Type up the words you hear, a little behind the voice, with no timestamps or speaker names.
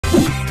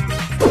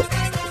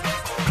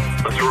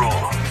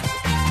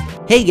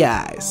Hey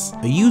guys!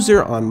 A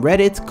user on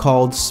Reddit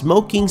called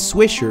Smoking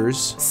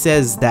Swishers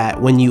says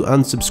that when you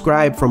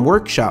unsubscribe from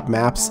workshop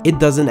maps, it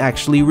doesn't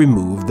actually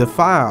remove the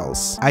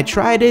files. I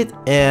tried it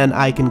and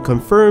I can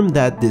confirm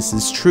that this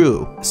is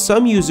true.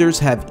 Some users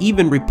have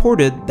even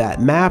reported that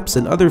maps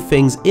and other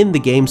things in the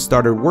game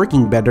started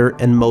working better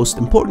and most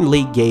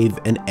importantly gave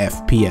an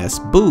FPS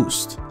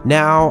boost.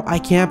 Now, I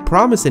can't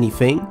promise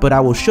anything, but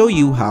I will show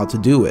you how to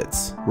do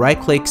it.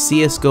 Right-click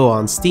CSGO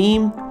on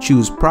Steam,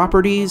 choose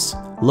Properties,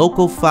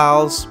 Local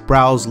Files,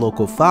 browse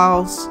Local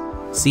Files,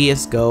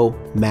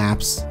 CSGO,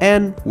 Maps,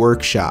 and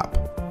Workshop.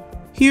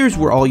 Here's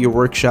where all your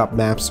workshop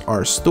maps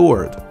are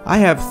stored. I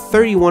have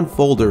 31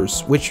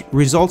 folders, which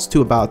results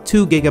to about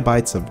 2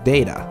 GB of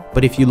data.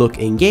 But if you look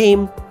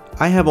in-game,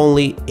 I have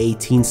only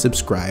 18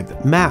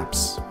 subscribed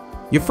maps.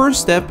 Your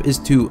first step is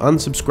to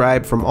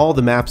unsubscribe from all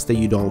the maps that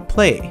you don't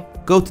play.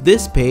 Go to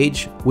this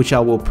page, which I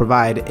will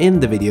provide in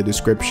the video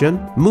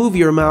description, move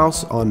your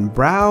mouse on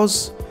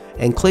Browse,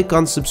 and click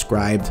on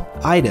Subscribed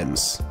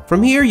Items.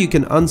 From here you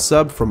can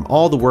unsub from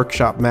all the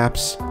workshop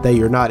maps that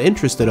you're not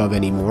interested of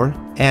anymore,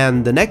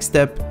 and the next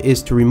step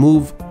is to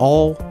remove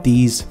all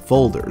these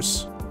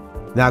folders.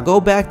 Now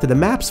go back to the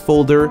Maps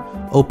folder,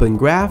 open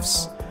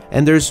Graphs,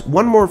 and there's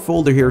one more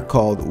folder here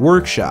called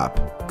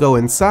Workshop. Go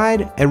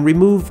inside and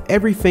remove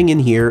everything in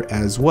here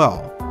as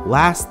well.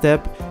 Last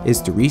step is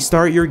to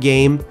restart your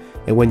game,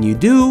 and when you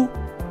do,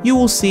 you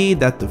will see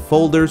that the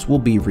folders will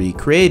be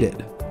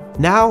recreated.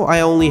 Now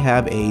I only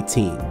have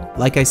 18.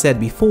 Like I said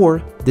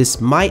before,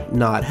 this might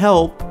not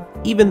help,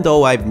 even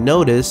though I've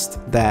noticed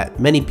that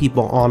many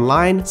people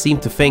online seem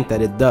to think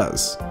that it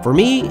does. For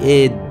me,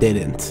 it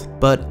didn't.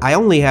 But I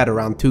only had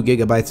around 2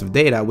 GB of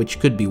data, which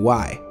could be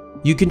why.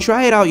 You can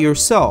try it out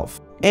yourself,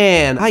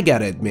 and I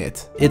gotta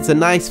admit, it's a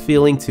nice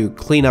feeling to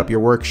clean up your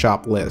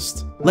workshop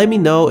list. Let me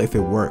know if it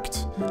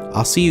worked.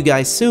 I'll see you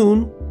guys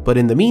soon, but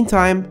in the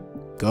meantime,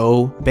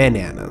 go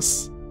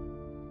bananas.